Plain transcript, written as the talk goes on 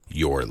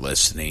You're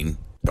listening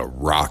to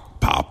Rock,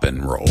 Pop,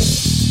 and Roll.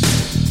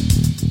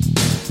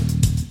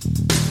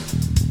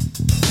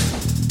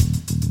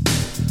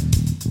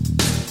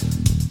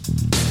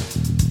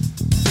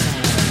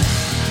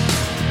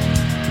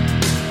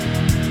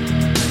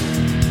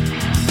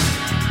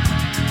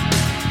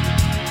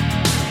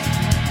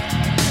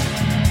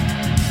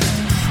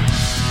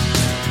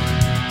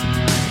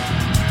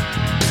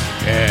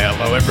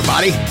 Hello,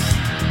 everybody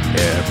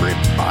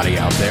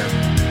out there.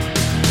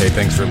 Hey,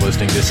 thanks for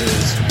listening.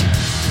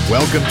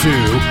 Welcome to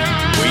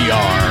We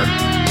Are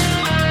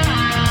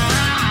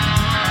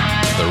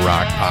the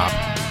Rock, Pop,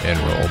 and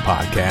Roll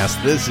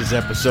podcast. This is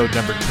episode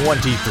number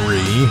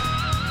 23.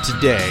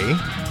 Today,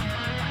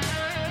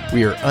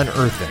 we are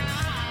unearthing,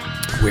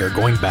 we are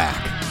going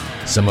back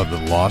some of the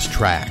lost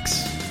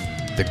tracks,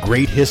 the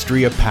great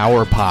history of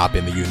power pop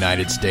in the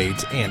United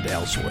States and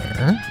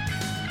elsewhere,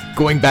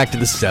 going back to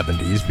the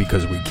 70s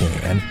because we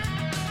can,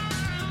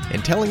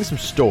 and telling some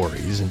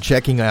stories and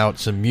checking out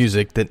some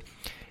music that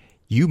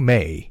you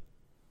may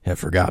have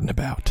forgotten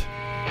about.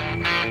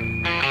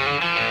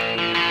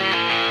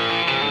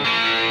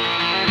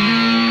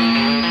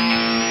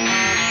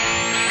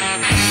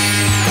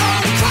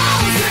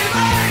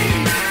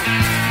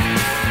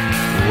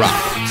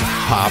 Rock,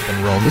 Pop,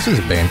 and Roll. This is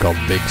a band called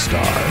Big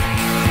Star.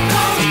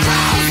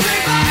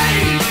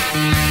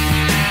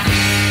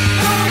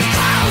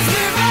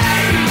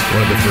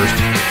 One of the first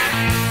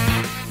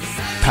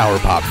power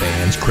pop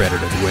bands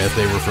credited with.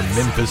 They were from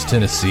Memphis,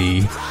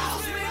 Tennessee.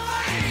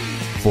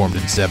 Formed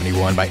in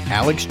 71 by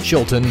Alex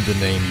Chilton, the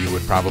name you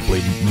would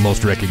probably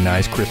most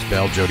recognize. Chris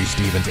Bell, Jody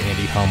Stevens,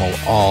 Andy Hummel,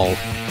 all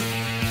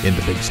in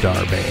the Big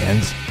Star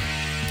bands.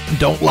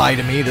 Don't Lie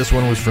to Me, this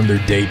one was from their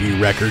debut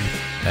record,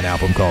 an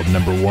album called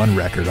Number One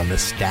Record on the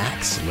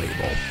Stax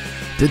label.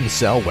 Didn't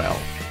sell well.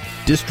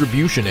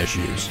 Distribution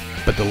issues,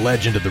 but the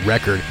legend of the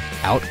record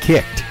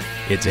outkicked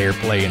its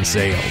airplay and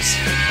sales.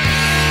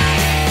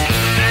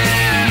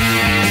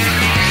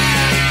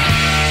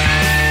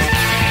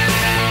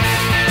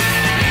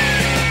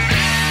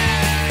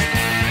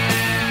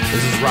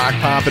 This is Rock,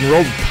 Pop, and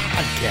Roll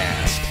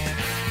podcast.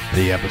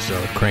 The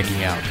episode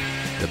cranking out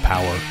the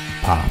power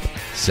pop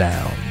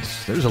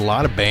sounds. There's a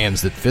lot of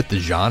bands that fit the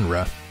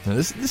genre. Now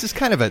this is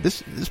kind of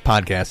this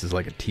podcast is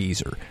like a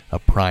teaser, a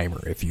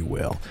primer, if you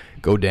will.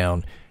 Go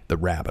down the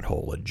rabbit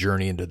hole, a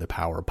journey into the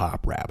power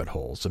pop rabbit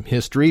hole. Some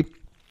history,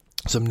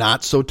 some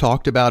not so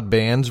talked about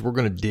bands. We're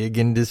going to dig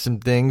into some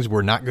things.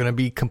 We're not going to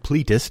be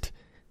completist.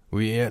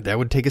 That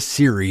would take a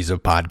series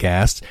of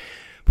podcasts.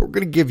 But we're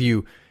going to give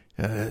you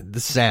the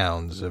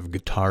sounds of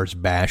guitars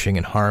bashing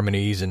and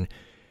harmonies and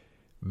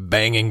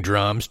banging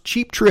drums.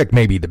 Cheap Trick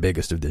may be the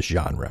biggest of this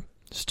genre.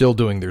 Still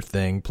doing their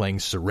thing, playing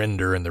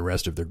Surrender and the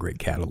rest of their great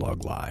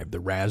catalog live.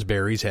 The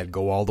Raspberries had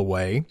Go All the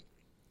Way,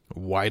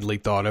 widely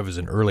thought of as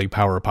an early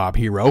power pop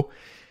hero.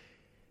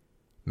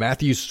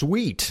 Matthew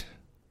Sweet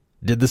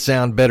did the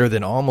sound better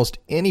than almost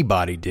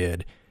anybody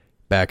did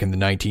back in the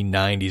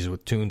 1990s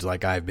with tunes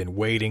like I've Been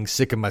Waiting,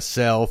 Sick of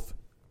Myself,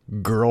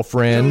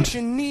 Girlfriend. Don't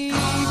you need to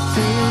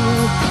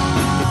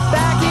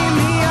backing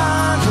me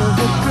on with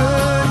a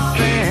good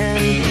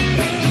friend?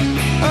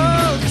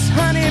 Oh, just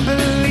honey,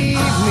 believe me,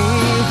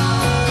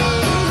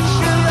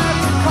 she'll love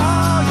to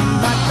call you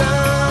my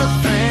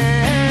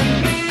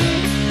girlfriend.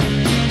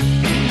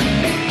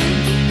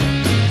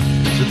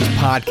 So this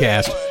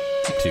podcast,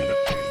 2, 3,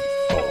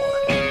 4.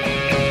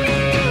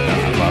 I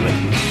love it.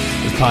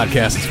 This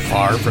podcast is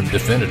far from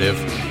definitive.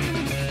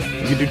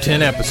 We could do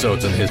 10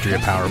 episodes on the history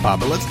of power pop,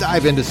 but let's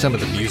dive into some of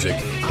the music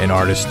and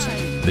artists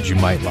that you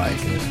might like.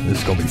 This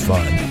is going to be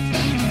fun.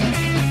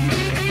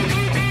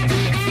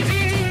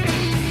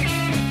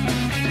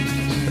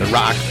 The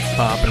Rock,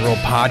 Pop, and Roll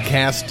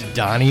podcast,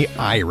 Donnie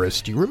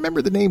Iris. Do you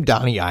remember the name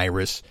Donnie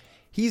Iris?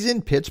 He's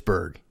in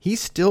Pittsburgh. He's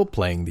still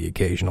playing the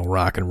occasional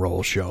rock and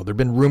roll show. There have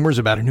been rumors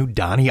about a new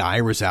Donnie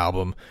Iris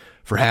album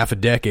for half a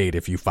decade,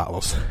 if you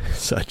follow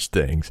such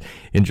things.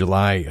 In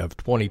July of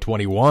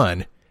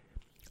 2021...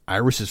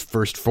 Iris's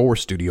first 4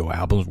 studio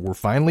albums were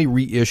finally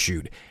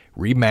reissued,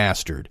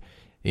 remastered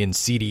in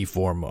CD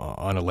form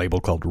on a label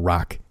called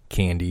Rock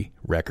Candy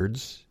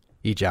Records.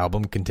 Each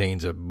album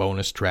contains a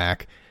bonus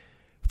track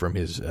from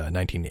his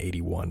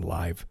 1981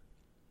 live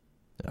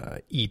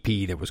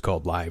EP that was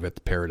called Live at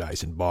the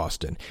Paradise in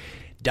Boston.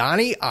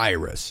 Donnie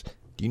Iris.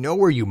 Do you know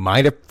where you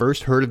might have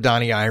first heard of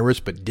Donnie Iris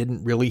but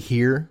didn't really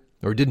hear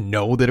or didn't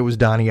know that it was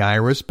Donnie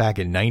Iris back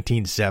in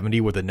 1970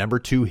 with a number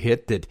 2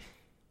 hit that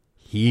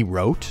he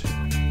wrote?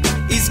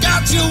 He's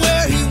got you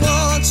where he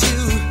wants you.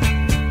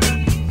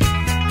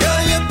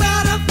 Girl, you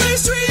better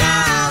face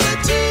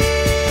reality.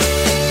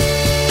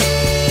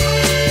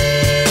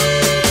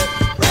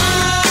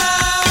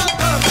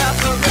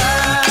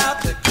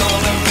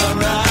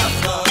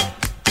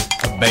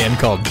 A band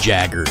called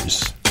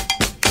Jaggers.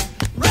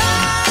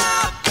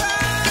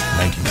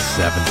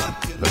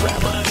 1970, the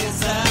rapper.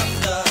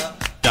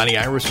 Donnie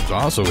Iris was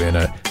also in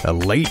a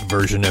late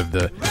version of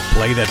the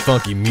Play That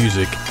Funky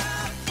Music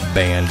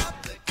band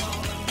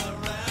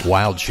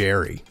Wild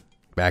Cherry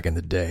back in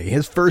the day.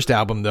 His first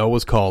album, though,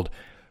 was called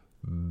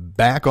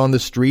Back on the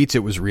Streets,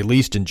 it was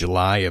released in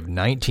July of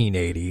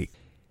 1980.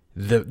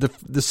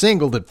 The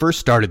single that first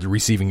started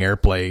receiving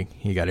airplay,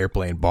 he got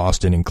airplay in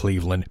Boston and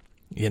Cleveland,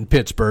 in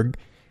Pittsburgh,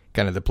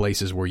 kind of the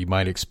places where you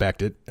might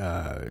expect it.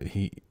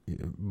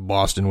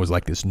 Boston was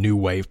like this new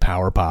wave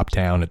power pop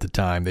town at the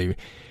time. The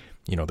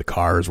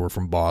Cars were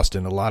from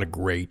Boston. A lot of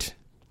great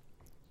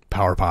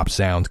power pop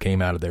sounds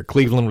came out of there.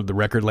 Cleveland with the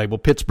record label,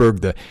 Pittsburgh,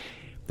 the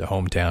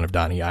hometown of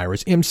Donnie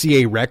Iris.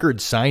 MCA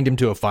Records signed him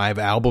to a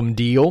 5-album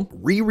deal,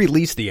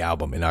 re-released the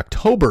album in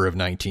October of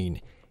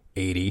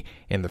 1980,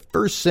 and the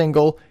first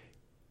single,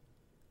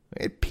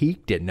 it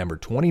peaked at number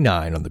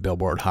 29 on the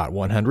Billboard Hot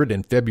 100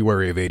 in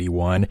February of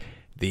 81.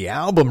 The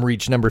album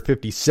reached number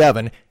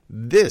 57.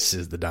 This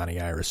is the Donnie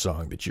Iris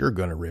song that you're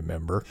going to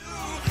remember.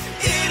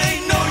 It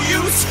ain't no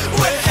use,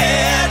 we're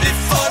headed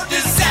for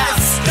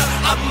disaster.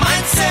 Our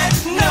mind said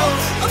no,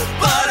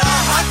 but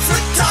our hearts were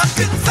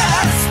talking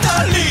faster.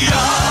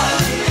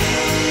 Leon,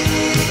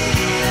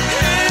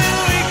 here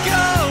we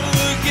go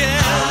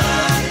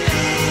again.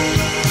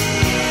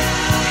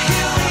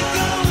 Here we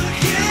go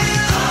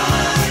again.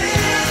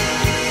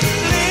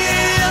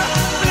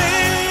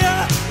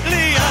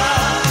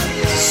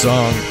 Leon.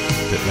 Song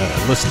that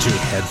listen to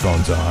with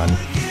headphones on,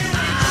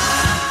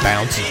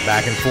 bounces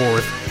back and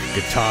forth,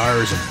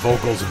 guitars and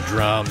vocals and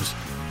drums,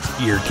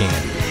 ear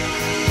candy.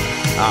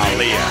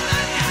 Leah.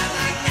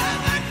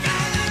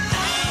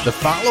 The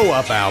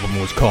follow-up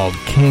album was called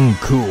King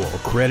Cool,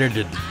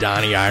 credited to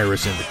Donnie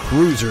Iris and the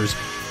Cruisers.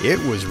 It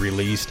was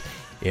released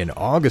in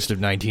August of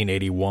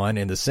 1981,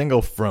 and the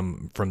single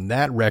from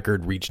that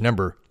record reached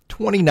number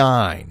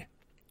 29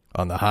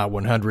 on the Hot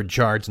 100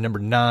 charts, number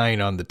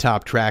 9 on the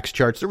Top Tracks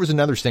charts. There was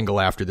another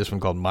single after this one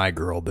called My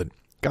Girl that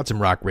got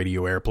some rock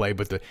radio airplay,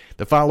 but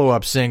the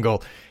follow-up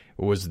single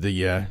was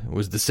the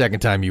second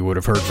time you would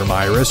have heard from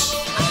Iris.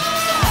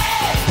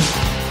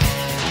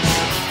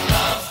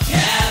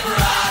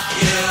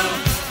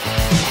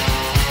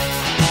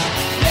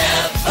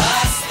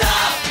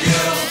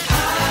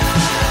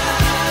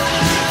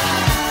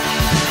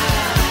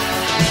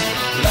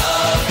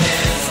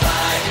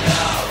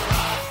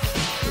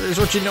 Here's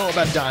what you know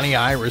about Donnie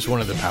Iris,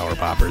 one of the power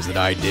poppers that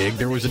I dig.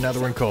 There was another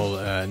one called,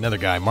 another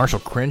guy, Marshall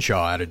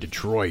Crenshaw out of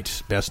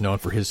Detroit, best known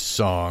for his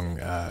song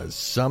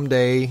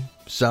Someday,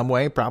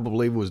 Someway,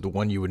 probably was the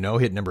one you would know,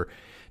 hit number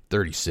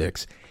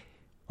 36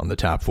 on the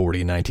top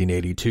 40 in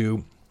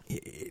 1982.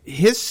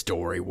 His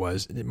story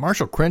was that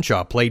Marshall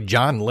Crenshaw played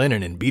John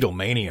Lennon in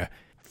Beatlemania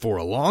for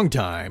a long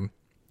time.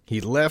 He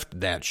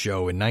left that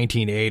show in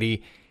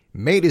 1980,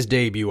 made his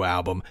debut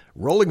album.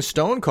 Rolling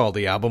Stone called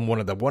the album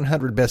one of the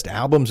 100 best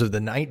albums of the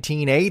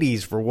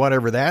 1980s, for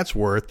whatever that's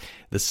worth.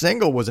 The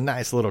single was a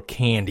nice little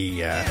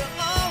candy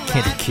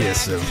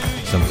kiss of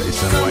Someday,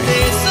 Someway.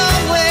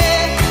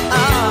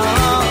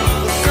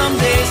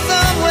 Someday,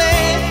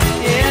 someway,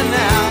 yeah,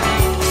 now.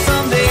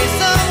 Someday,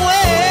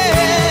 someway,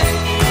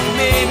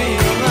 maybe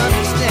you'll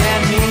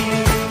understand me.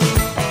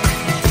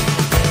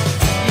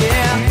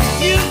 Yeah,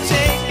 you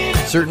take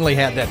it. Certainly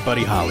had that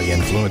Buddy Holly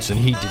influence, and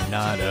he did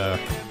not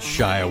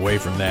shy away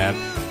from that.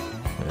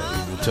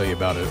 We'll tell you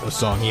about a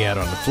song he had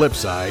on the flip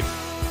side.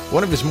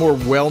 One of his more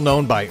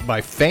well-known,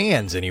 by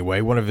fans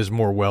anyway, one of his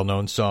more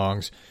well-known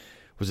songs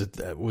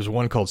was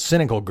one called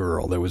Cynical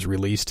Girl that was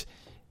released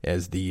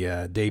as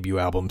the debut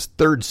album's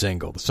third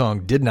single. The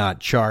song did not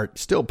chart,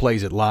 still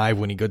plays it live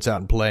when he goes out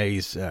and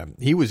plays.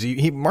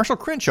 Marshall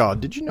Crenshaw,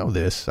 did you know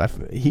this?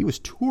 He was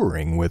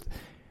touring with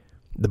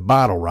the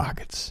Bottle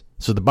Rockets.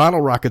 So the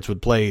Bottle Rockets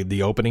would play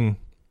the opening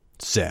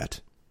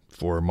set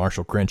for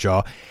Marshall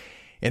Crenshaw,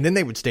 and then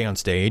they would stay on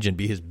stage and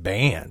be his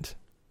band.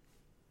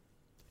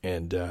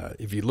 And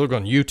if you look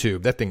on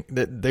YouTube,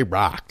 they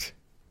rocked.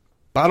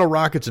 Bottle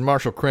Rockets and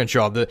Marshall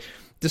Crenshaw.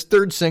 This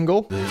third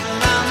single, the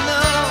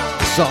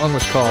song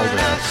was called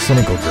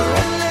Cynical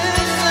Girl.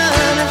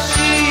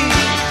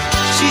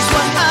 She's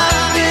what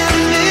I've been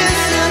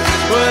missing,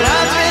 what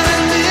I've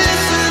been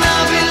missing.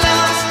 I'll be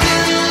lost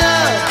in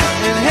love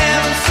and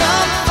having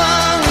some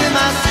fun with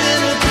my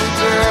cynical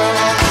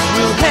girl.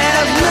 We'll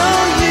have no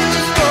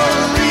use for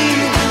the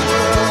real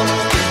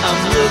world. I'm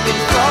looking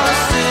for a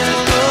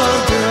cynical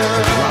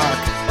girl.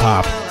 Rock,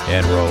 pop,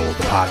 and roll,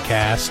 the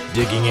podcast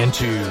digging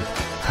into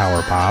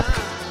power pop.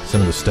 Some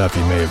of the stuff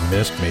you may have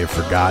missed, may have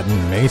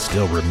forgotten, may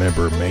still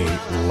remember, may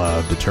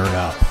love to turn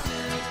up.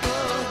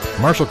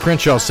 Marshall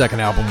Crenshaw's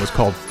second album was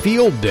called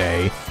Field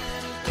Day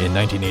in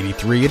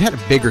 1983. It had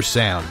a bigger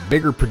sound,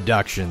 bigger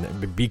production,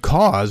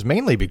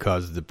 mainly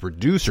because the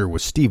producer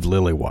was Steve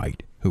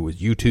Lillywhite, who was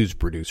U2's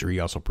producer. He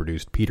also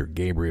produced Peter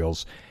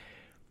Gabriel's,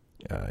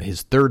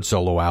 his third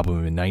solo album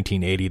in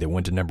 1980 that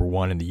went to number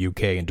 1 in the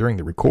UK. And during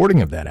the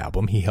recording of that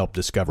album, he helped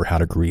discover how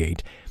to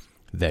create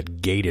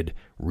that gated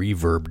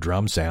reverb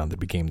drum sound that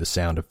became the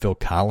sound of Phil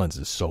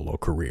Collins' solo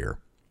career.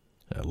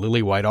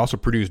 Lillywhite also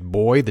produced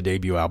Boy, the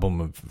debut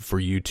album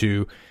for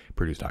U2,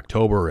 produced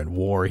October and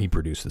War. He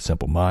produced The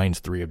Simple Minds,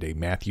 3 of Dave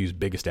Matthews'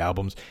 biggest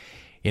albums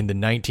in the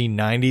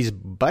 1990s,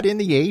 but in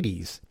the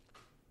 80s.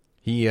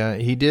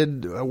 He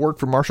did work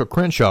for Marshall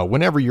Crenshaw.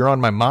 Whenever You're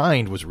on My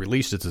Mind was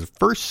released as his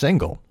first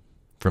single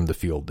from the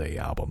Field Day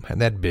album.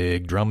 And that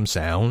big drum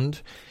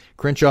sound,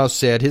 Crenshaw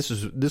said,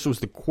 this was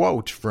the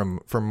quote from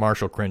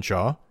Marshall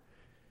Crenshaw.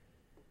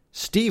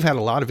 Steve had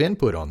a lot of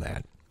input on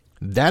that.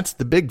 That's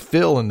the big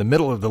fill in the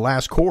middle of the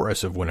last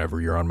chorus of Whenever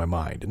You're on My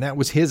Mind. And that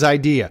was his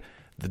idea.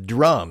 The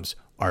drums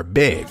are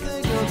big.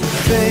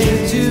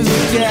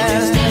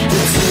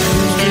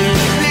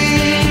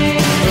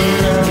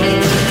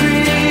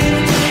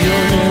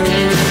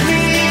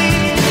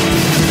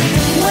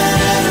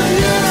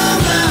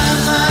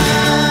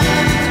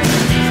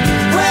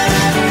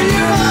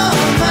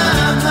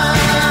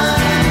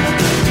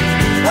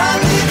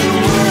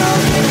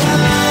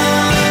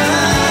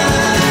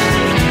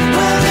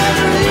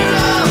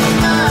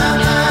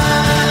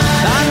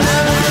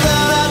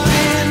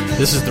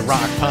 This is the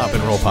Rock, Pop,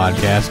 and Roll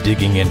podcast,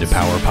 digging into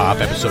power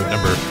pop, episode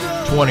number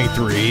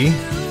 23.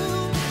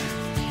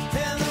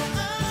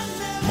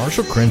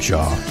 Marshall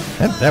Crenshaw,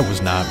 that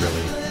was not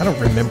really, I don't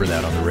remember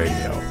that on the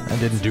radio. That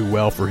didn't do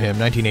well for him.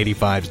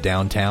 1985's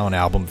Downtown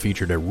album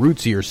featured a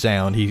rootsier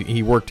sound.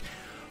 He worked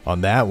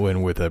on that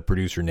one with a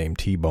producer named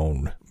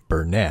T-Bone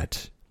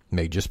Burnett,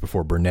 made just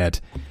before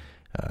Burnett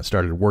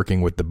started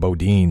working with the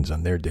Bodines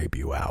on their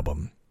debut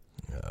album.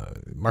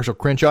 Marshall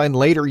Crenshaw, in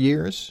later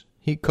years,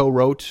 he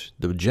co-wrote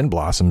the Gin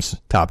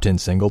Blossoms' top 10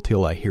 single,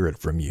 Till I Hear It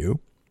From You.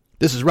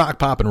 This is Rock,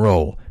 Pop, and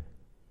Roll,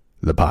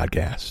 the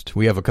podcast.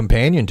 We have a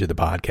companion to the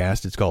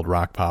podcast. It's called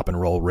Rock, Pop,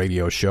 and Roll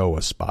Radio Show,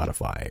 a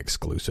Spotify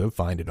exclusive.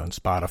 Find it on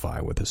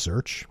Spotify with a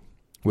search.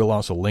 We'll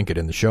also link it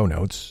in the show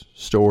notes.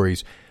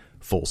 Stories,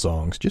 full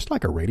songs, just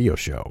like a radio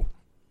show.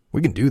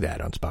 We can do that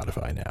on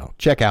Spotify now.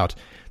 Check out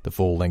the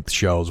full-length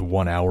shows,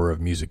 1 hour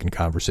of music and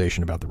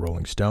conversation about the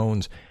Rolling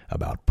Stones,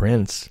 about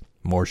Prince,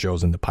 more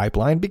shows in the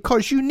pipeline,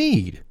 because you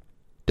need...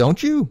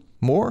 Don't you?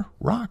 More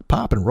rock,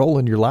 pop, and roll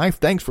in your life?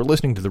 Thanks for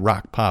listening to the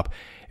Rock, Pop,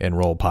 and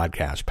Roll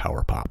podcast,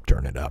 Power Pop.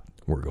 Turn it up.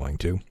 We're going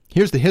to.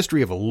 Here's the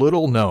history of a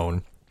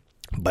little-known,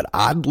 but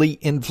oddly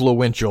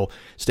influential,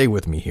 stay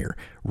with me here,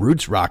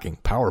 roots-rocking,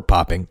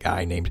 power-popping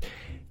guy named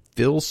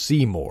Phil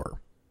Seymour.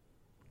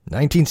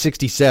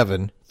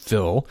 1967,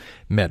 Phil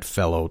met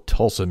fellow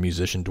Tulsa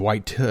musician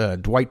Dwight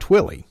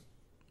Twilley.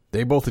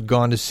 They both had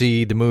gone to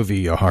see the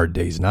movie A Hard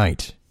Day's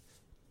Night.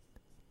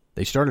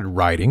 They started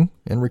writing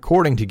and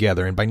recording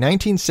together, and by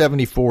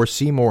 1974,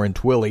 Seymour and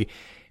Twilley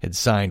had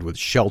signed with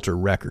Shelter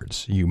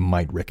Records. You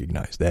might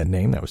recognize that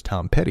name. That was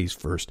Tom Petty's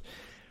first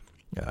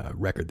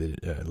record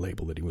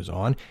label that he was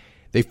on.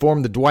 They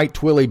formed the Dwight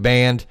Twilley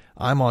Band.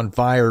 I'm on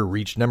Fire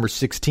reached number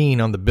 16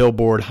 on the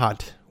Billboard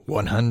Hot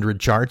 100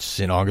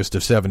 charts in August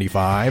of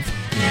 75.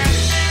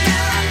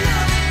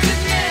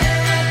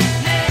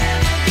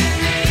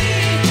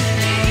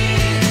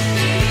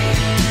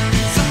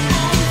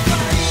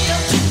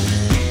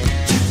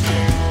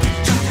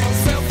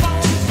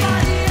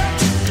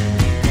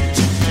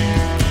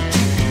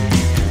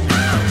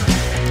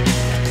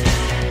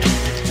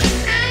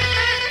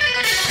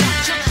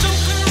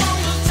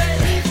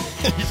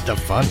 A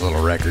fun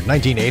little record.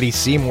 1980,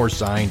 Seymour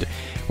signed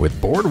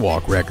with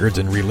Boardwalk Records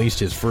and released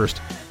his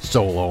first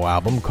solo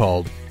album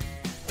called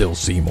Phil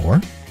Seymour.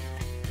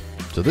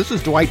 So this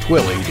is Dwight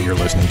Twilley that you're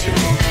listening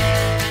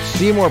to.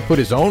 Seymour put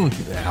his own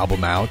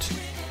album out,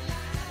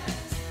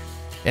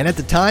 and at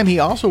the time he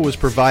also was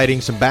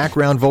providing some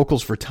background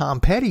vocals for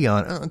Tom Petty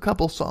on a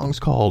couple songs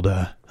called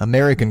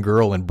American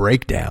Girl and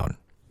Breakdown,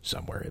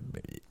 somewhere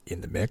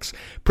in the mix.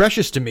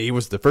 Precious to Me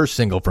was the first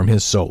single from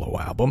his solo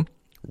album,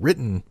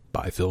 written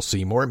by Phil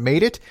Seymour. It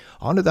made it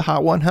onto the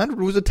Hot 100.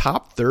 It was a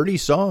top 30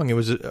 song. It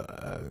was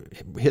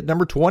hit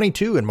number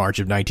 22 in March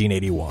of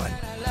 1981. I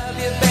love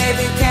you,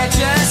 baby, can't you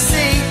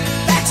see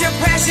that you're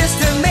precious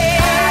to me?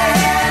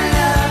 I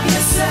love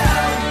you so,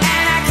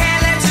 and I can't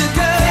let you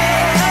go.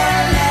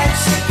 Can't let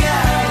you go.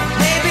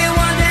 Maybe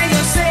one day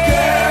you'll say,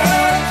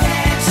 girl,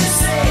 can't you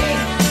see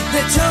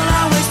that you'll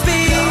always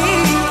be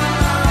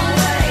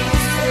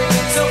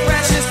so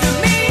precious to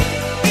me?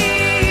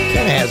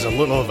 Kind of has a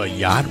little of a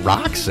yacht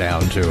rock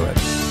sound to it.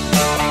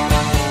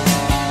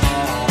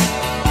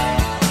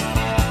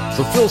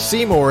 So Phil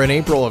Seymour, in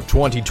April of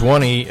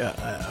 2020,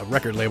 a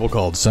record label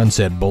called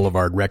Sunset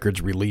Boulevard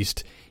Records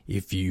released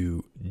If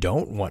You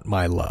Don't Want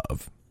My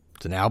Love.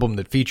 It's an album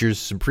that features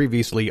some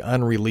previously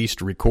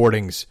unreleased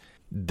recordings.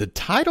 The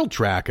title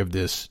track of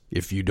this,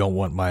 If You Don't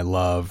Want My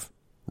Love,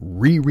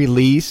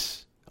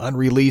 re-release,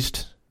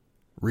 unreleased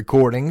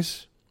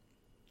recordings.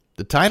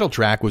 The title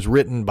track was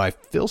written by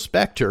Phil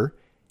Spector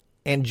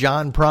and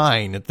John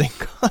Prine.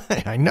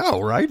 I know,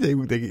 right?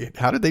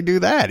 How did they do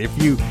that?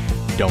 If you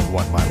don't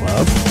want my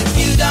love. If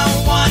you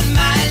don't want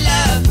my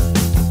love.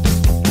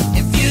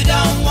 If you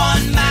don't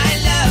want my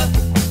love.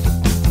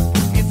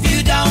 If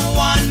you don't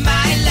want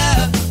my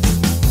love.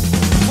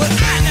 Well,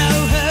 I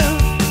know who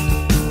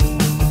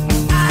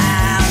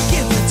I'll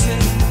give it to.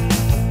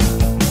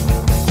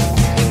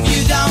 If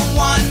you don't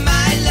want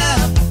my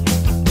love.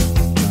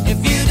 If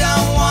you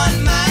don't want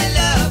my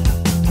love.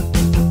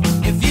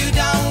 If you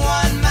don't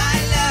want my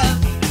love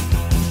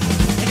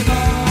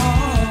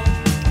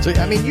anymore. So,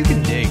 I mean, you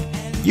can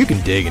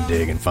dig and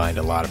dig and find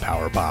a lot of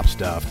power pop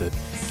stuff that,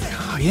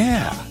 oh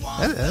yeah,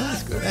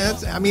 That's good.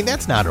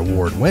 That's not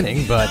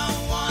award-winning, but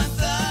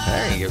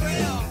hey,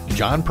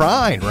 John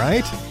Prine,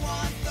 right?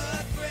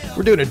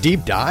 We're doing a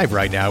deep dive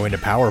right now into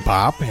power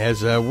pop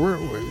as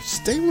we're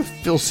stay with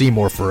Phil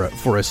Seymour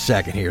for a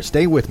second here.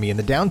 Stay with me. In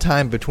the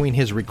downtime between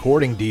his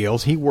recording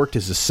deals, he worked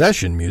as a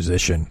session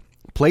musician,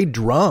 played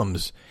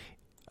drums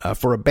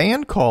for a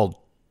band called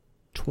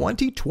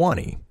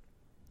 2020.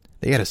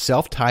 They had a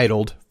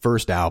self-titled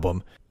first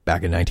album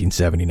back in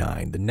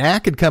 1979. The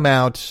Knack had come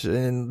out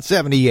in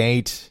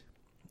 78.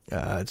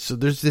 So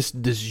there's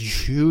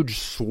this huge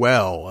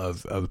swell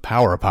of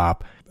power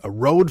pop, a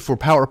road for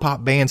power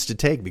pop bands to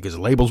take because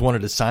labels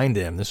wanted to sign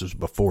them. This was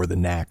before the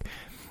Knack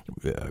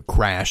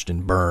crashed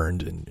and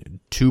burned, and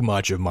too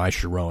much of My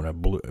Sharona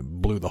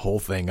blew the whole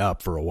thing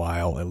up for a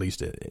while, at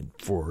least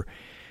for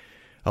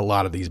a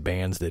lot of these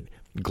bands that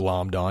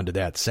glommed onto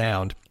that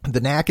sound.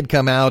 The Knack had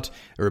come out.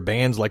 There were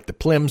bands like the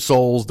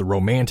Plimsouls, the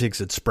Romantics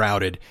had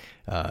sprouted.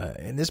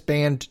 And this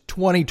band,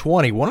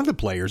 2020, one of the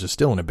players is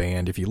still in a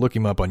band. If you look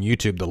him up on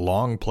YouTube, the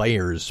Long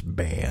Players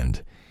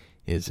Band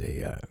is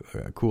a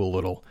cool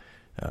little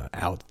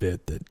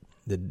outfit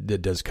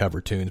that does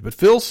cover tunes. But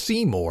Phil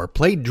Seymour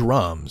played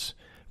drums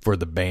for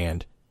the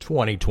band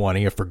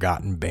 2020, a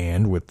forgotten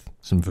band with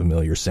some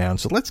familiar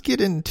sounds. So let's get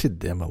into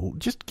them.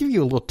 Just give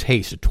you a little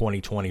taste of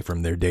 2020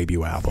 from their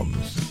debut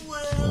albums. A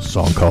little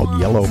song called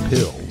Yellow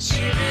Pills.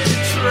 Give it a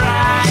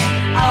try.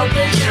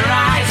 Open your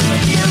eyes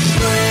when you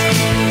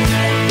breathe.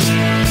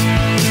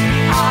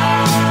 Oh,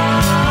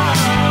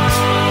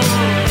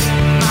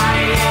 my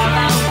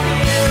yellow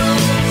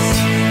pills.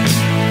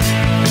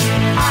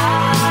 Oh,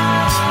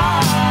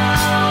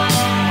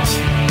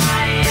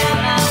 my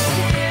yellow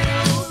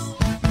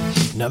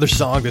pills. Another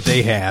song that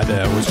they had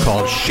was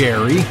called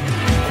Sherry.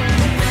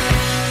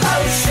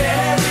 Oh,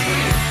 Sherry,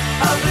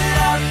 open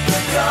up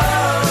the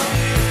door.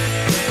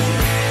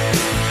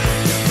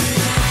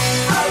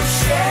 Oh,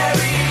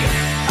 Sherry,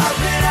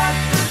 open up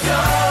the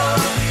door.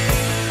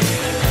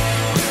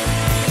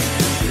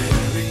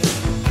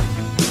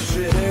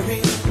 Sherry,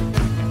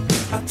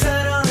 I'll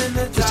turn on in the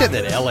dark. Just had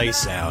that LA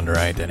sound,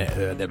 right?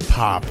 That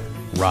pop,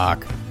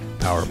 rock,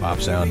 power pop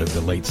sound of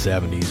the late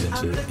 70s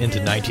into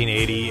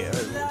 1980.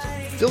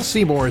 Phil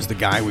Seymour is the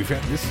guy we've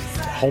had. This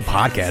whole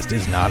podcast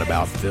is not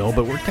about Phil,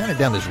 but we're kind of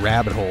down this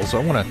rabbit hole, so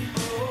I want to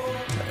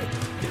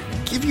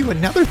give you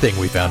another thing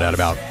we found out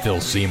about Phil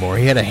Seymour.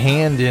 He had a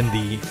hand in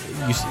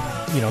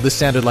this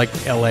sounded like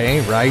LA,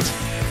 right?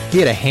 He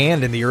had a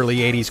hand in the early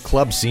 80s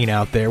club scene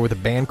out there with a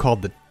band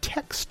called the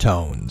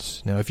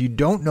Textones. Now, if you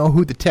don't know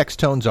who the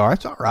Textones are,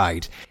 it's all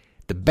right.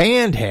 The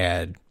band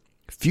had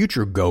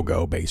future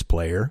go-go bass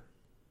player.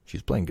 She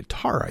was playing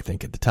guitar, I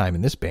think, at the time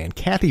in this band.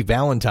 Kathy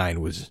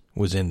Valentine was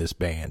in this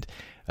band.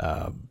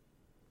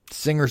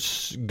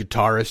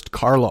 Singer-guitarist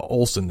Carla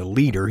Olson, the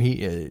leader.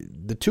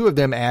 The two of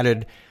them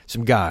added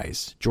some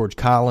guys. George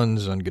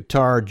Collins on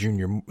guitar,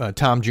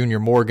 Tom Jr.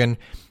 Morgan,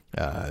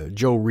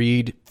 Joe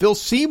Reed. Phil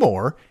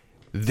Seymour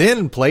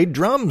then played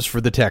drums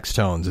for the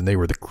Textones, and they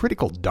were the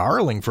critical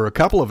darling for a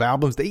couple of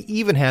albums. They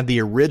even had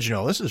the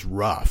original. This is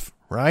rough,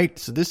 right?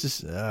 So this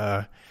is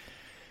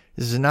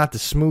not the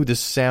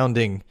smoothest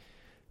sounding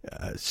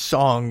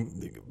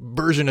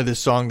version of this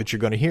song that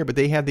you're going to hear, but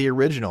they had the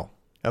original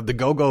of the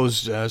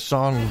Go-Go's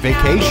song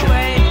Vacation.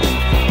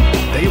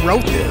 They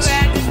wrote this.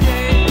 That's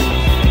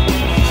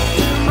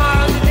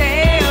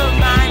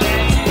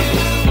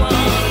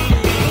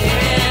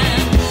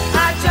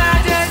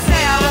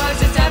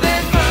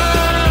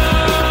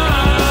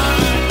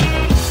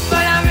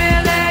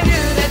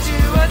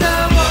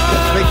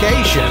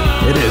Vacation.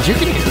 It is. You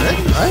can hear it,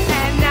 right?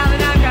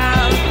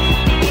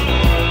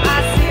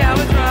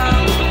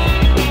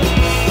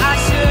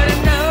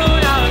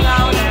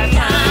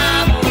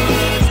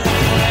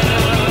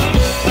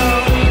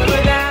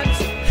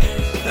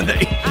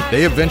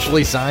 They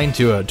eventually signed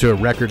to a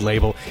record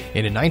label,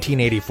 and in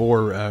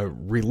 1984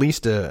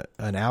 released an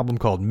album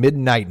called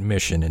Midnight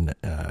Mission, and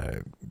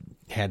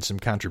had some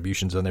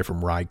contributions on there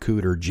from Ry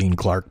Cooder. Gene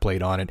Clark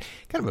played on it.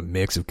 Kind of a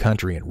mix of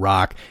country and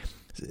rock.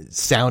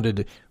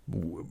 Sounded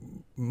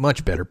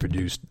much better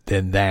produced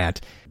than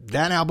that.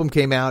 That album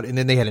came out, and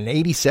then they had an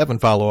 87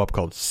 follow-up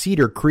called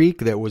Cedar Creek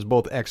that was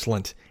both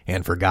excellent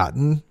and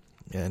forgotten.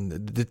 And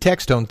the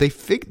Textones, they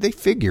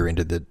figure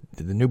into the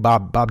new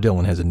Bob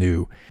Dylan has a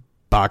new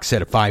box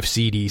set, a 5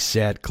 CD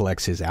set,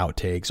 collects his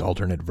outtakes,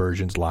 alternate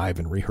versions, live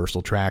and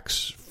rehearsal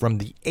tracks from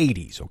the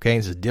 80s, okay?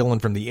 This is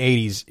Dylan from the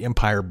 80s,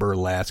 Empire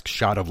Burlesque,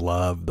 Shot of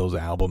Love, those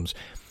albums.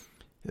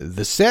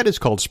 The set is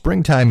called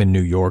Springtime in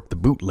New York, the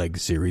Bootleg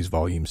Series,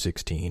 Volume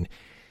 16.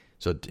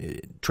 So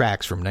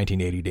tracks from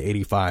 1980 to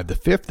 85. The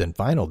fifth and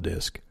final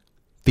disc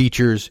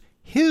features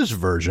his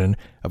version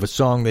of a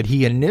song that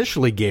he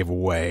initially gave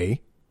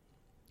away,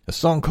 a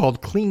song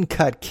called Clean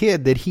Cut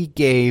Kid that he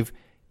gave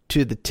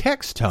to the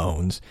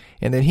Textones,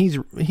 and then he's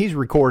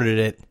recorded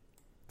it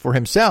for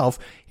himself.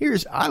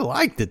 I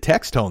like the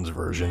Textones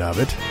version of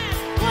it.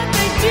 What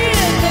they did,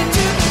 they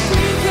took a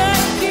clean cut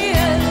kid,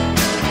 and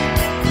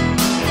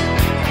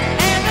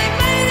they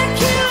made a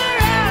killer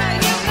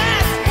out of him.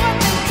 That's what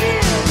they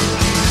did.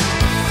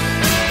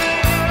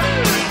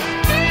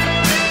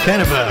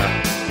 Kind of a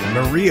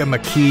Maria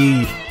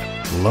McKee,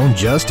 Lone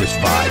Justice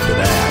vibe to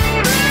that.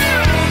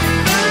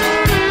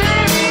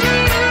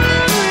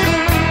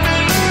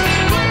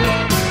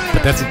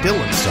 But that's a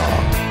Dylan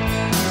song.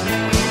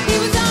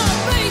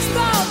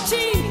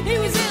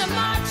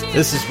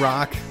 This is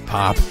Rock,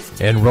 Pop,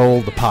 and Roll,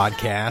 the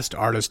podcast.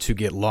 Artists who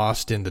get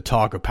lost in the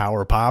talk of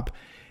power pop.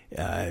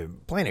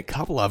 Playing a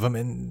couple of them,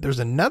 and there's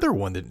another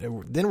one that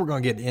then we're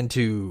going to get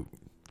into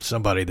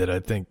somebody that I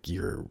think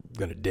you're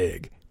going to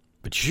dig.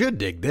 But you should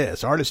dig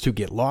this. Artists who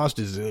get lost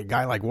is a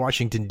guy like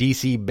Washington,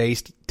 D.C.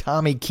 based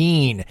Tommy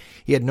Keene.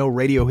 He had no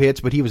radio hits,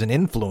 but he was an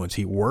influence.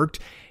 He worked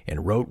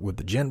and wrote with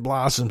the Gin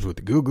Blossoms, with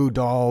the Goo Goo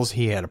Dolls.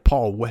 He had a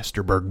Paul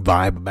Westerberg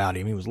vibe about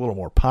him. He was a little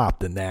more pop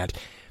than that.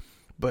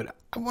 But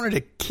I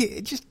wanted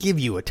to just give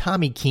you a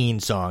Tommy Keene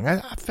song. I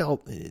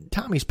felt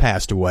Tommy's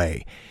passed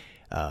away.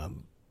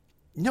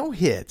 No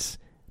hits.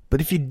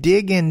 But if you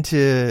dig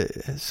into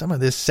some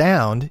of this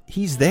sound,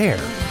 he's there.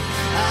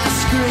 I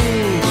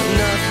scream, but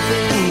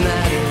nothing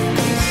matters.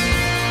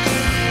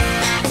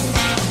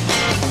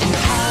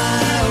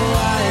 How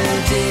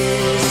wild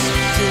days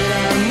did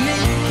I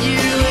meet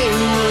you in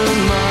the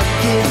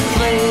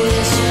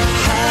marketplace?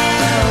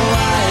 How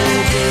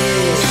wild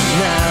days,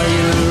 now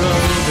you're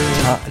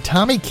older.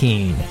 Tommy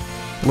Keene,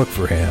 look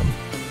for him.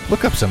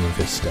 Look up some of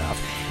his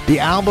stuff. The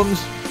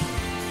albums,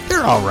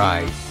 they're all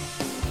right.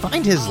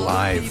 Find his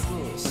live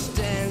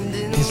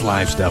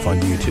stuff on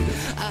YouTube.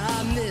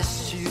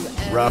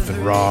 Rough and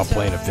Raw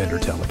playing a Fender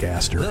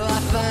Telecaster.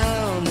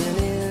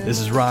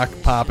 This is Rock,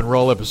 Pop, and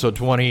Roll, episode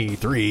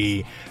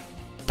 23,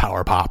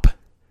 Power Pop.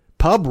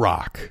 Pub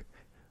rock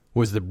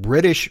was the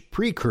British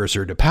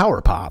precursor to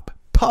power pop.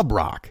 Pub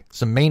rock.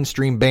 Some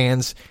mainstream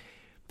bands,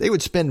 they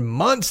would spend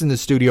months in the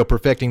studio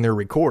perfecting their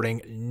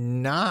recording,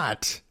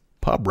 not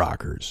pub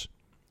rockers.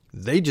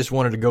 They just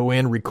wanted to go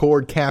in,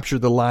 record, capture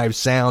the live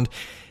sound,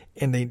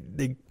 and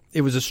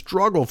it was a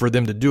struggle for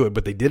them to do it,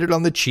 but they did it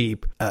on the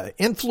cheap.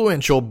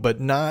 Influential, but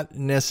not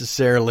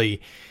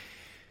necessarily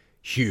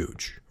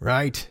huge,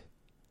 right?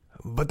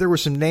 But there were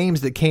some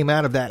names that came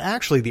out of that.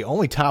 Actually, the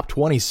only top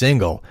 20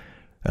 single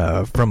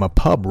from a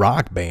pub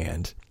rock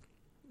band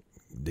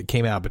that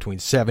came out between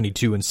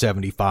 72 and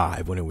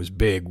 75 when it was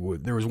big.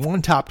 There was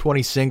one top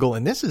 20 single,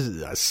 and this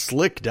is a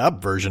slicked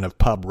up version of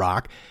pub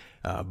rock,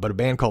 but a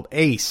band called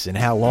Ace and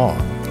How Long.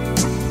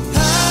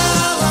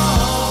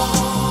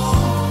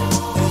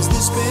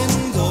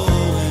 Been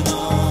going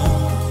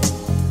on.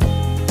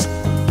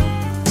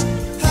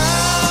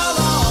 How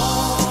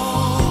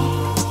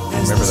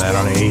long? Remember that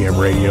on AM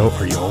radio?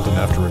 Are you old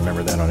enough to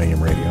remember that on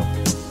AM radio?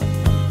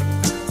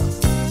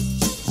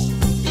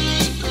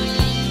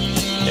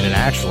 And it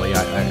actually,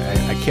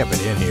 I kept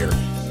it in here.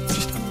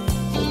 Just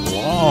a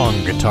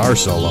long guitar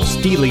solo,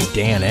 Steely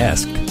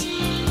Dan-esque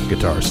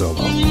guitar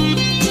solo.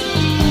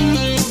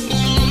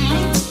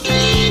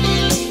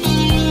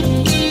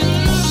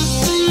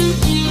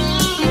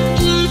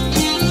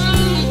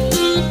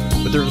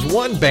 There was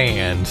one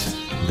band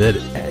that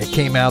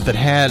came out that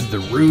had the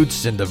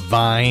roots and the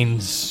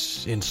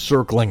vines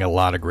encircling a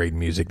lot of great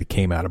music that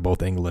came out of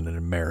both England and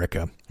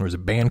America. There was a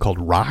band called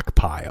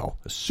Rockpile,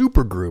 a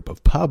super group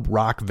of pub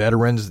rock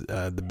veterans.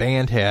 The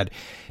band had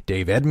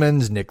Dave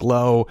Edmunds, Nick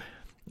Lowe,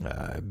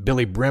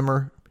 Billy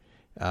Brimmer,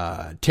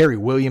 Terry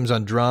Williams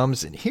on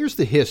drums. And here's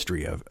the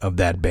history of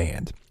that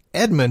band.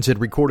 Edmunds had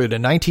recorded a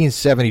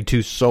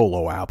 1972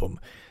 solo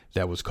album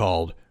that was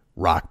called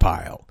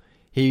Rockpile.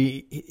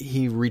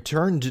 He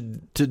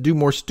returned to do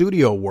more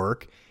studio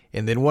work,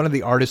 and then one of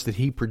the artists that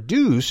he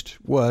produced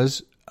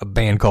was a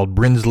band called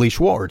Brinsley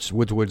Schwarz,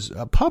 which was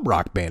a pub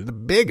rock band, the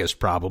biggest,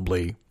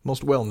 probably,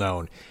 most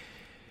well-known,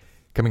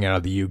 coming out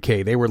of the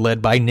UK. They were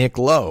led by Nick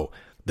Lowe.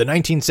 The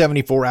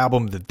 1974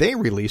 album that they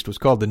released was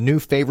called The New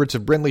Favorites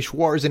of Brinsley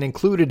Schwarz and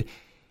included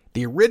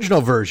the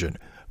original version,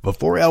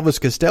 before Elvis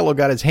Costello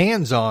got his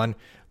hands on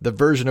the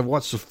version of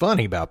What's So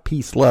Funny About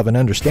Peace, Love, and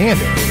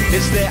Understanding.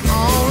 It's the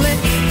only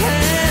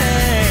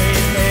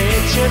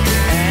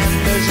and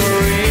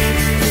misery.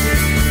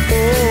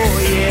 Oh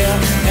yeah,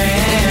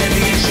 and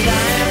each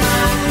time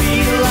I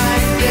feel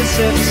like this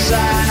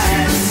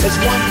inside, there's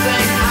one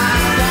thing I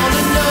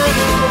wanna know.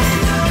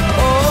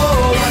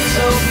 Oh, what's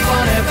so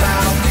funny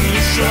about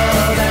peace,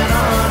 love, and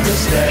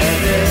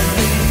understanding?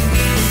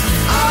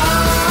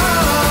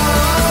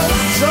 Oh,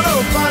 what's so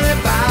funny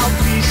about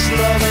peace,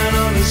 love, and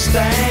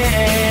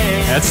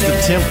understanding? That's the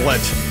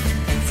template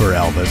for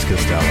Elvis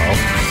Costello.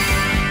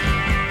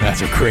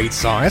 That's a great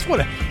song. That's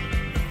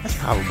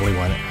probably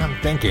one I'm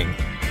thinking.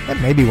 That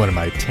may be one of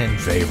my 10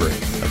 favorite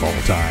of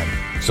all time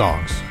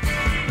songs.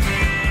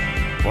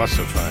 What's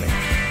so funny?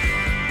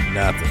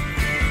 Nothing.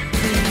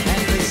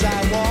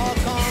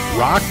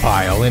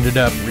 Rockpile ended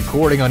up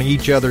recording on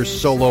each other's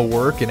solo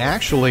work, and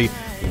actually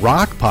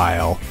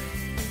Rockpile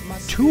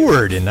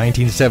toured in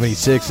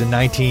 1976 and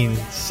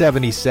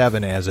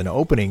 1977 as an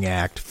opening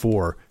act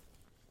for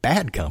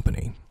Bad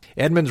Company.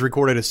 Edmunds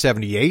recorded a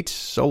 78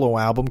 solo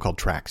album called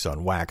Tracks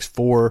on Wax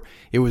 4.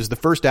 It was the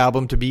first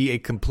album to be a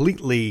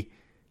completely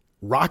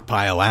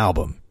Rockpile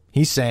album.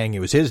 He's saying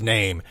it was his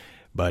name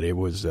but it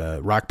was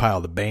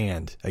Rockpile the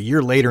band. A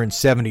year later in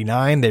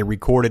 79, they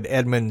recorded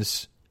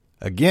Edmonds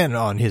again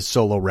on his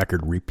solo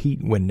record,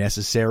 Repeat When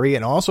Necessary,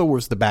 and also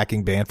was the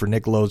backing band for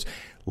Nick Lowe's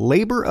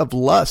Labor of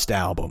Lust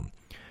album.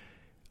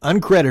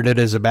 Uncredited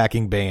as a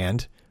backing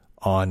band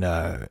on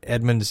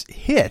Edmonds'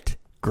 hit,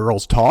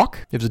 Girls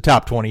Talk. It was a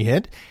top 20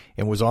 hit,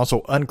 and was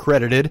also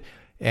uncredited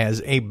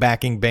as a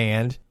backing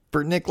band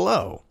for Nick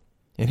Lowe.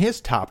 In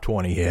his top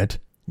 20 hit,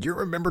 you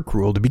remember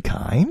Cruel to Be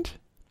Kind?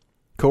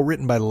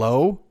 Co-written by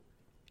Lowe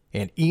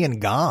and Ian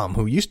Gom,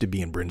 who used to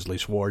be in Brinsley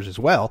Schwarz as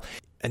well.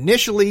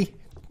 Initially,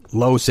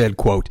 Lowe said,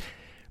 quote,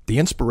 the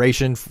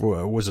inspiration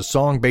was a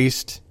song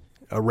based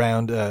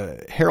around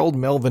Harold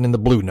Melvin and the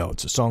Blue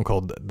Notes, a song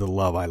called The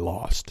Love I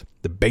Lost.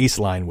 The bass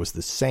line was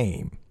the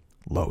same,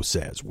 Lowe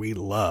says. We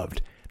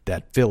loved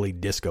that Philly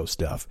disco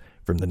stuff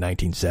from the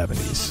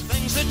 1970s.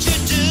 Things that you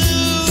do,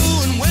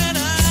 and when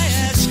I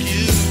ask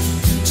you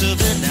to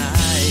be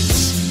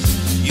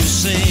nice, you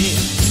say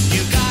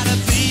you gotta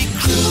be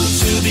cruel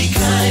to be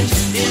kind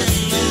in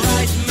the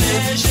right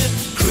measure.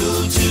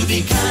 Cruel to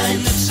be kind,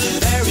 that's the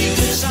very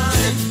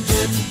design.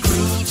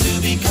 Cruel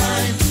to be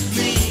kind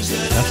means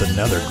that that's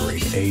another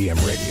great AM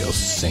radio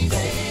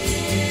single.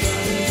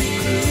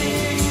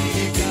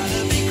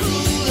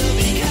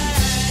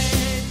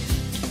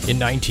 In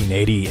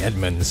 1980,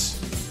 Edmonds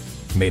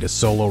made a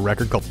solo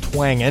record called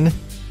Twangin'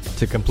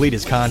 to complete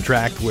his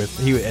contract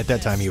with, at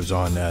that time he was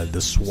on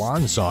the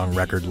Swan Song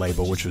record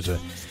label, which was a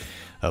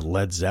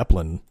Led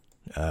Zeppelin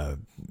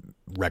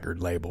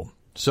record label.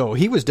 So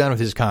he was done with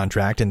his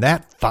contract, and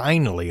that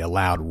finally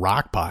allowed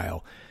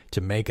Rockpile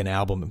to make an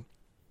album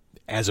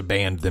as a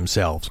band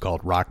themselves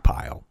called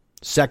Rockpile.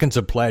 Seconds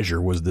of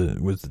Pleasure was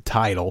the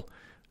title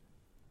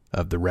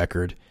of the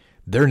record.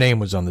 Their name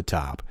was on the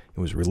top. It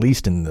was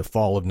released in the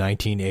fall of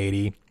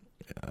 1980.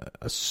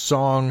 A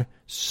song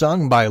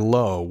sung by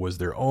Lowe was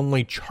their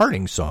only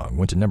charting song.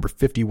 Went to number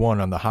 51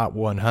 on the Hot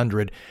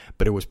 100,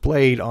 but it was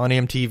played on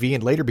MTV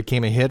and later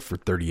became a hit for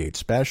 38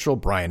 Special.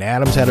 Bryan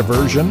Adams had a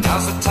version.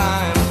 now's the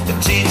time to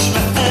teach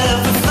me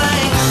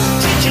everything.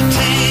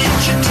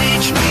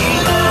 Teach me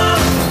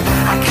love.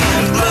 I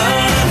can't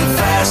learn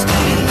fast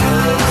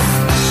enough.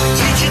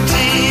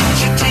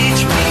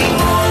 Teach me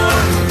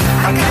more.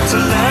 I got to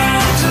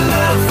learn to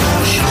love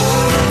for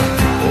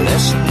sure.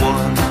 Lesson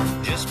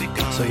one, just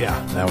because. So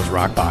yeah, that was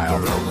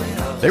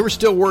Rockpile. They were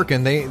still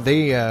working.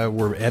 They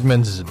were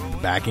Edmonds'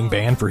 backing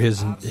band for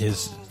his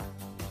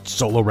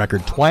solo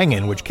record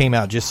Twangin', which came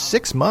out just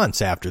 6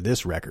 months after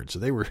this record. So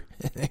they were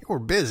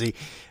busy.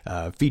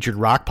 Featured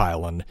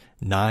Rockpile on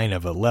 9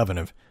 of 11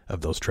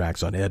 of those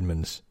tracks on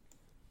Edmonds'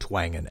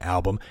 Twangin'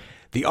 album.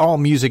 The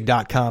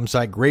AllMusic.com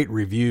site, great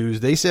reviews.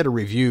 They said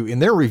in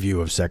their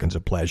review of Seconds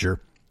of Pleasure,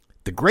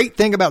 the great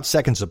thing about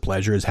Seconds of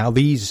Pleasure is how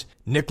these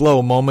Nick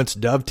Lowe moments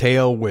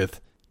dovetail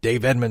with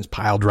Dave Edmonds'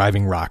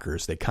 pile-driving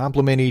rockers. They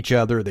complement each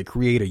other. They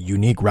create a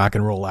unique rock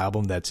and roll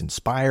album that's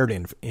inspired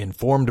and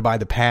informed by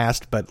the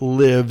past, but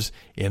lives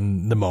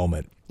in the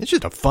moment. It's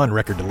just a fun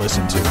record to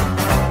listen to.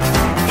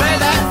 Play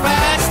that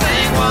fast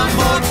thing one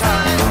more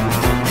time.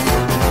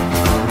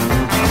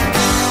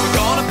 We're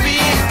gonna be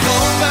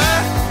over.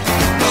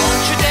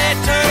 Don't you dare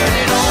turn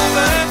it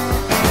over.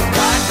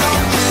 Why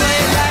don't you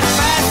play that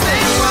fast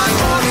thing one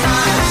more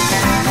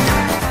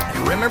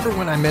time? Remember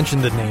when I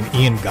mentioned the name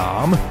Ian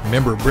Gom?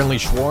 Remember Brinsley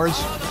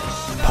Schwarz?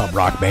 Pub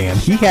rock band.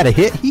 He had a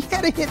hit. He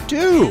had a hit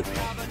too.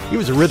 He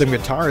was a rhythm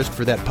guitarist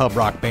for that pub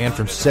rock band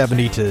from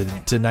 70 to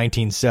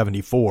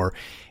 1974.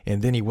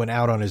 And then he went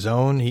out on his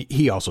own.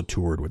 He also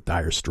toured with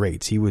Dire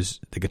Straits. He was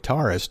the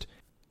guitarist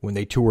when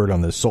they toured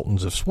on the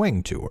Sultans of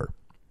Swing tour.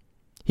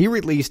 He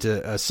released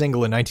a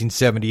single in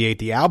 1978.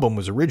 The album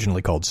was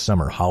originally called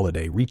Summer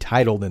Holiday,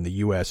 retitled in the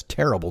U.S.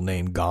 terrible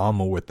name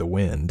Gone with the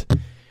Wind.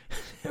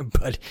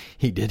 But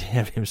he did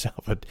have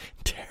himself a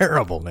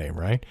terrible name,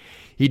 right?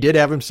 He did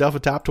have himself a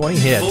top 20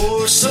 hit.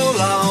 For so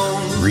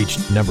long,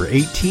 Reached number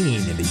 18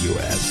 in the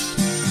U.S.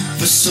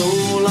 for so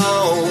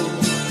long.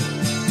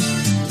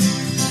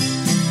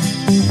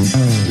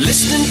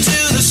 Listening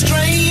to the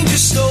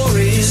strangest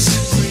stories,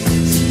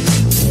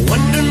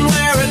 wondering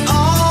where it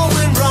all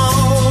went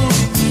wrong.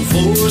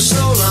 For so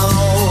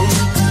long,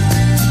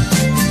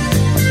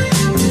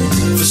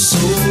 for so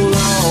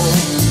long.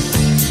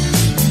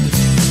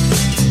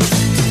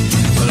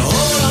 But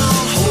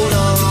hold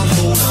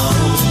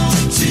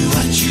on to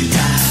what you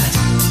got.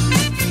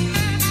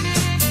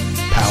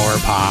 Power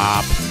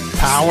pop.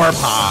 Power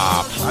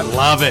pop. I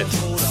love it.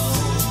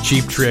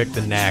 Cheap Trick,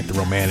 The Knack, The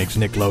Romantics,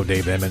 Nick Lowe,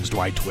 Dave Edmonds,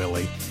 Dwight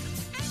Twilley,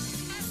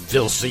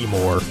 Phil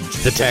Seymour,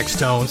 The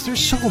Textones. There's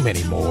so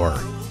many more.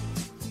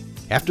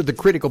 After the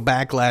critical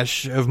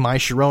backlash of My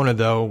Sharona,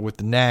 though, with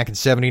The Knack in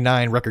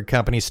 79, record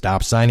companies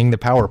stopped signing the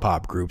power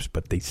pop groups,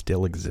 but they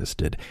still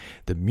existed.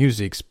 The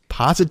music's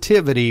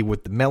positivity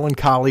with the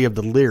melancholy of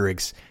the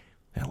lyrics,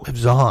 that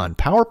lives on.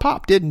 Power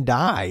pop didn't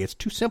die. It's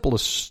too simple a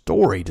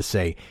story to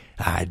say,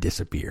 it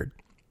disappeared.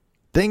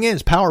 Thing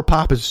is, power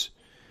pop is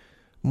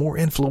more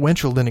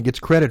influential than it gets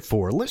credit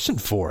for. Listen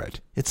for it.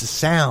 It's a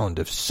sound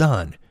of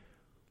sun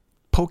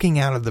poking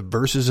out of the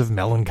verses of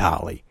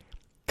melancholy.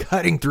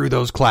 cutting through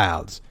those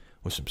clouds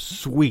with some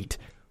sweet,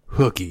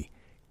 hooky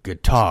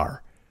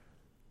guitar,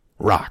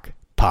 rock,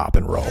 pop,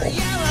 and roll.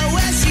 Yellow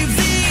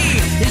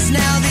SUV is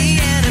now the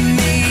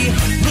enemy.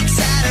 Looks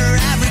at her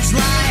average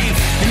life,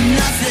 and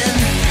nothing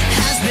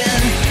has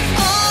been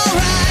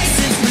alright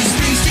since Bruce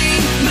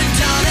Springsteen,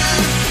 Madonna,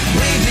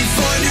 way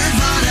before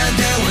Nirvana.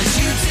 There was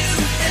U2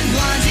 and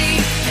Blondie,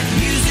 and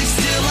music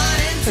still on.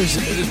 There's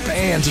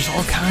bands. There's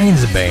all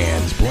kinds of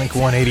bands.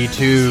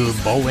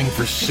 Blink-182, Bowling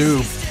for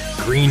Soup,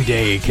 Green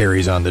Day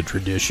carries on the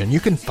tradition. You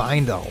can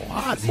find a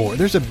lot more.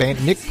 There's a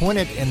band, Nick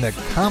Pointet and the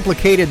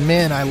Complicated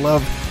Men. I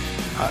love.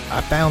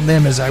 I found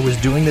them as I was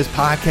doing this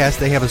podcast.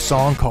 They have a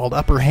song called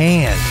Upper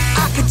Hand.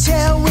 I could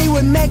tell we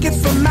would make it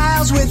for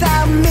miles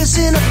without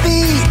missing a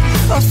beat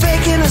or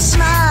faking a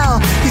smile.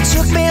 You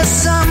took me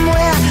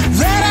somewhere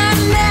that I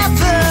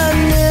never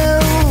knew.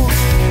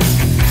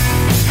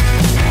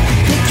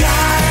 You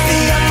got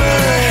the upper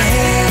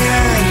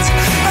hand.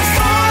 I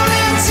fall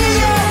into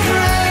your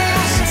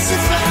presence.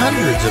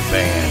 Hundreds of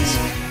bands.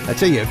 I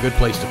tell you, a good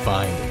place to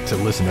find to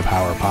listen to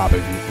power pop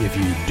if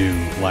you do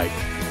like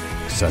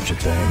such a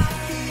thing.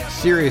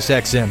 Sirius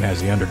XM has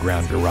the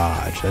Underground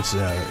Garage. That's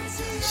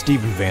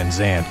Stephen Van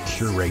Zandt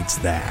curates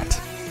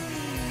that,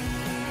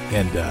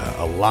 and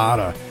a lot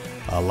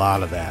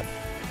of that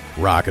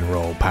rock and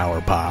roll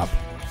power pop.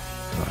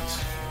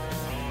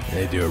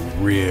 They do a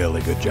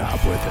really good job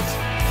with it.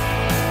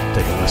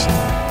 Take a listen.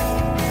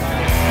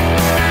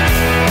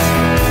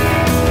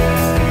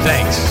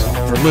 Thanks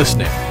for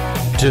listening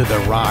to the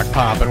Rock,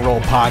 Pop, and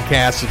Roll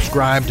podcast.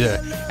 Subscribe to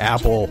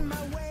Apple.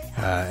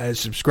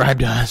 Subscribe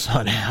to us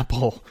on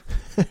Apple.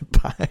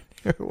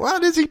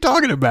 What is he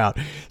talking about?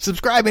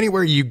 Subscribe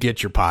anywhere you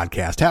get your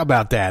podcast. How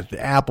about that? The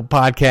Apple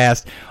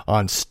Podcast,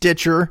 on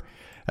Stitcher.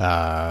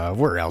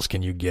 Where else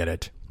can you get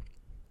it?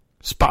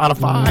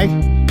 Spotify.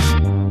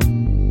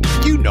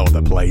 You know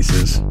the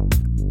places.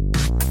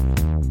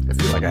 I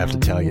feel like I have to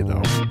tell you,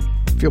 though. I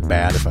feel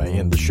bad if I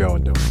end the show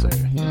and don't say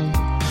it.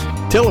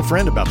 Tell a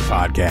friend about the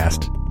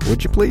podcast,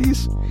 would you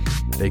please?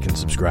 They can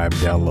subscribe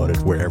and download it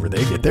wherever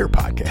they get their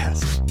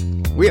podcasts.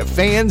 We have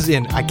fans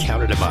in, I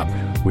counted them up,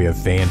 we have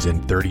fans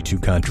in 32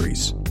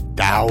 countries.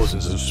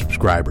 Thousands of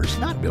subscribers.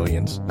 Not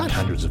millions, not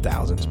hundreds of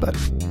thousands, but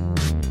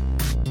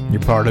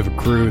you're part of a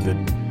crew that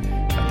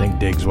I think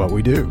digs what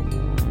we do.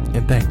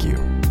 And thank you.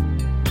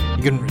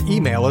 You can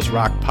email us,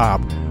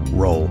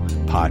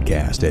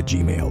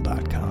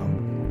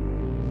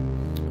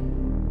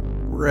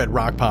 rockpoprollpodcast@gmail.com. We're at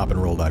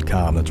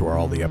rockpopandroll.com. That's where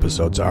all the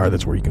episodes are.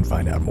 That's where you can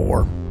find out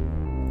more.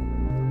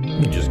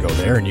 You can just go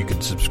there and you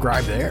can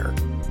subscribe there.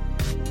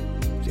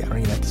 See, I don't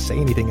even have to say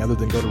anything other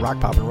than go to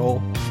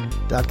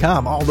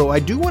rockpopandroll.com. Although I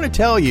do want to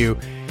tell you,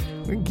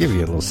 I'm going to give you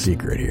a little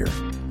secret here.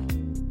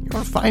 You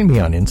want to find me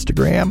on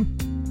Instagram?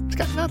 It's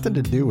got nothing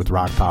to do with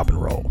Rock, Pop, and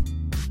Roll.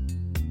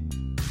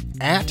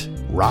 At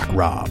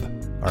RockRob.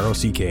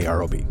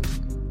 RockRob.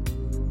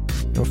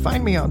 You'll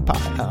find me on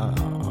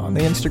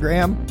the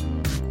Instagram.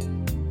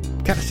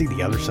 Kind of see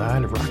the other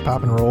side of Rock,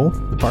 Pop, and Roll.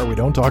 The part we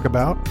don't talk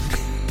about.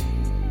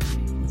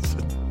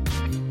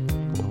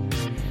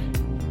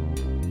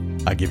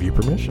 I give you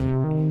permission.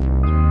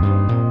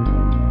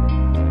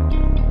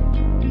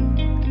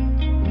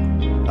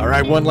 All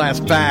right, one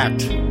last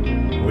fact.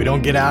 We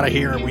don't get out of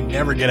here, and we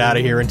never get out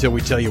of here until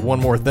we tell you one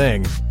more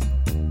thing.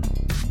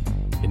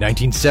 In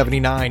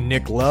 1979,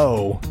 Nick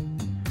Lowe.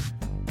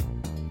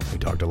 We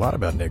talked a lot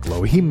about Nick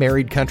Lowe. He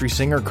married country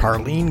singer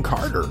Carlene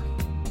Carter.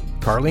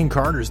 Carlene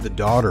Carter is the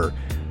daughter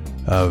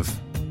of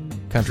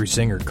country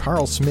singer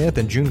Carl Smith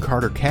and June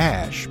Carter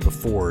Cash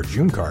before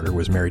June Carter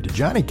was married to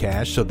Johnny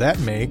Cash, so that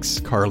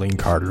makes Carlene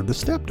Carter the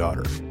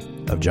stepdaughter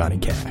of Johnny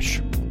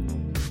Cash.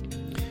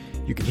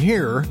 You can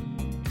hear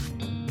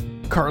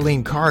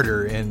Carlene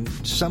Carter and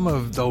some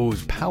of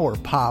those power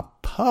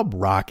pop pub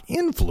rock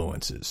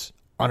influences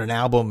on an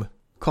album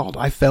called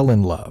I Fell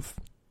in Love.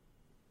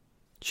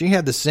 She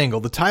had the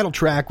single. The title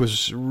track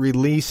was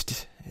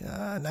released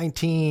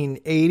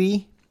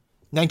 1990,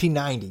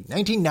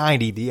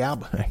 the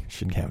album. I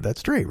shouldn't have that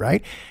straight,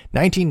 right?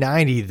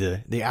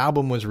 1990, the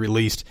album was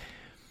released.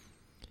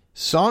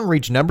 Song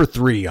reached number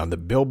 3 on the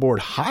Billboard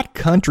Hot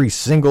Country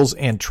Singles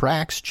and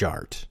Tracks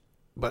chart.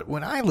 But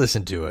when I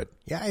listened to it,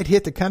 it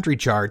hit the country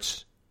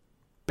charts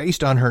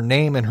based on her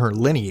name and her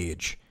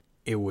lineage.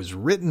 It was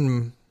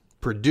written,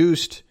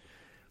 produced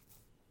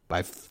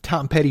by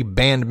Tom Petty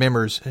band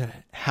members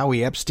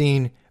Howie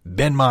Epstein,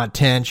 Benmont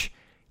Tench.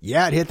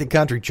 Yeah, it hit the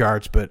country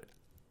charts, but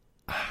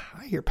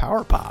I hear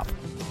power pop.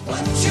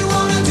 What you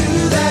wanna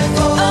do that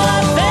for?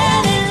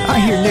 I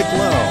hear Nick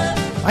Lowe.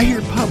 I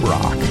hear pub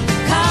rock.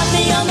 Caught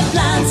me on the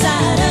blind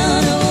side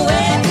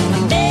unaware.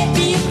 I may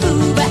be a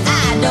fool, but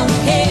I don't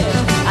care.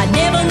 I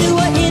never knew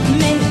what it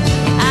meant.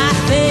 I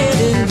fell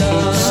in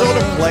love. So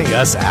to play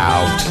us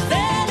out,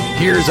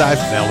 here's I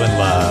Fell in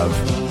Love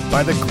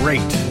by the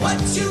great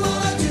What you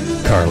wanna do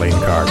that Carlene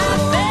Carter.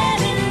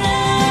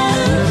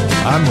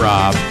 I'm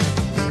Rob.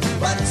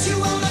 What you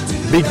wanna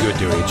do Be good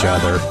to each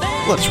other.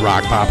 Let's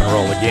rock, pop, and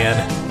roll again.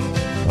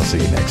 I'll see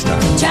you next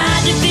time.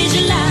 Trying to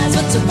visualize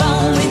what's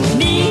wrong with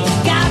me.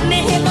 Got me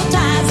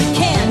hypnotized and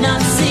can't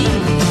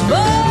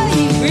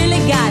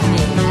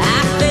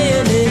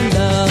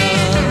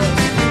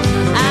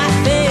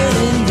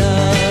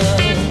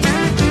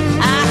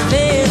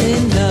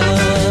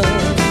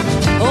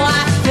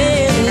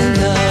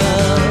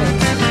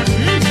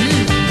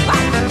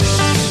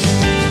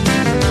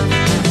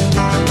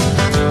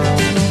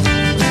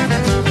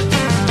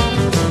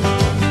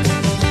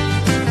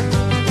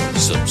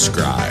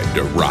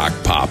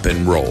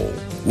and Roll,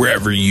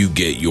 wherever you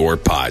get your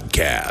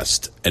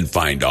podcast, and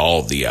find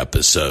all the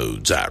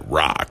episodes at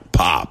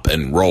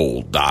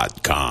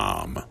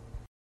rockpopandroll.com.